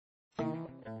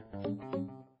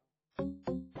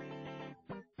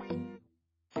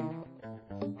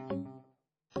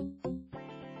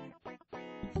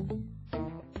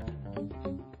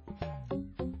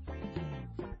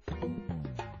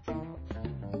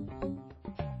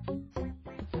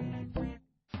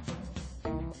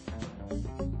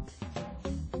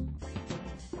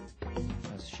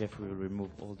chef will remove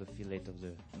all the fillet of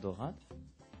the dorade.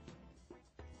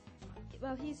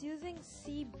 Well, he's using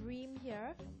sea bream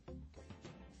here.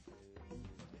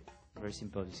 Very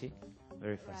simple, you see?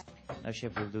 Very fast. Right. Now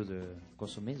chef will do the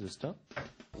consommé, the stock.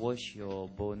 Wash your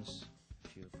bones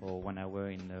for 1 hour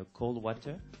in cold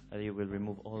water. And you will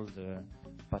remove all the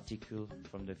particles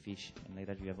from the fish. And like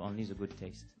that you have only the good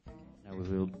taste. Now we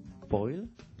will boil.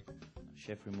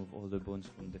 Chef remove all the bones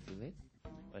from the fillet.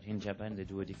 But in Japan they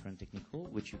do a different technique,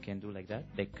 which you can do like that.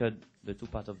 They cut the two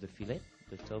parts of the fillet,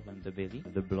 the top and the belly,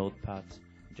 the blood part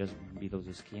just below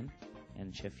the skin,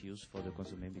 and chef use for the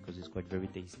consommé because it's quite very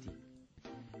tasty.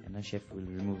 And then chef will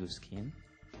remove the skin.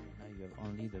 Now you have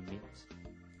only the meat,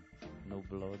 no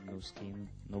blood, no skin,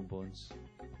 no bones.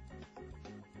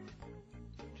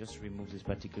 Just remove this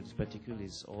particle. This particle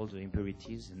is all the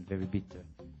impurities and very bitter.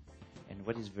 And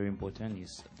what is very important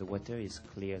is the water is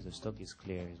clear, the stock is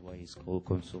clear, is why it's called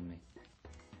consommé.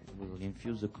 We will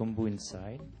infuse the kombu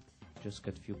inside, just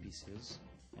cut few pieces,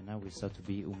 and now we start to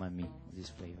be umami, this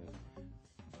flavor.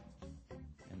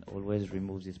 And always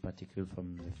remove this particle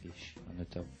from the fish on the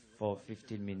top. For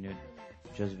 15 minutes,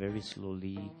 just very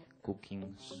slowly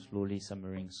cooking, slowly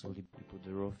simmering, slowly. We put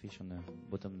the raw fish on the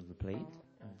bottom of the plate,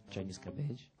 Chinese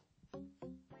cabbage,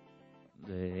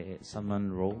 the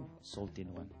salmon raw,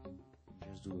 salted one.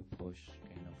 Just do a poach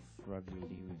kind of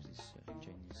ravioli with this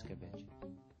Chinese cabbage.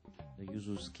 The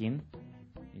yuzu skin,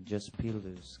 you just peel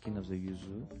the skin of the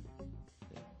yuzu,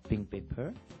 the pink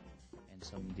pepper, and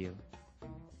some dill,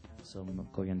 some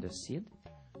coriander seed,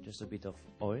 just a bit of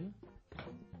oil,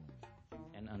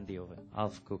 and on the oven,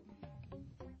 half cooked.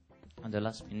 On the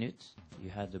last minute, you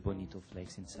had the bonito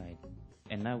flakes inside.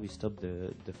 And now we stop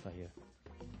the fire.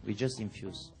 We just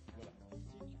infuse.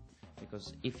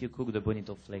 Because if you cook the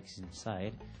bonito flakes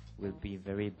inside, it will be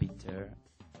very bitter.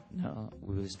 Now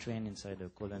we will strain inside the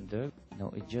colander.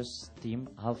 No, it just steam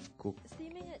half cooked.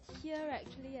 Steaming it here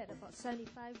actually at about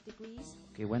 75 degrees.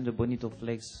 Okay, when the bonito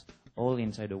flakes all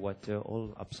inside the water,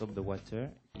 all absorb the water,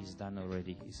 is done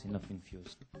already. It's enough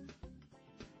infused.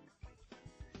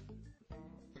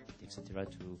 Etc.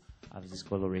 to have this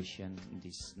coloration,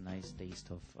 this nice taste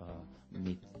of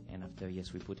meat. And after,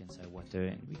 yes, we put inside water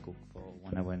and we cook for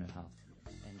 1 hour and a half.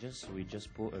 And we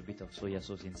just pour a bit of soya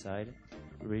sauce inside,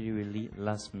 really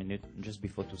last minute, just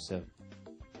before to serve.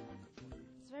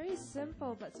 It's very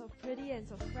simple but so pretty and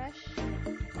so fresh.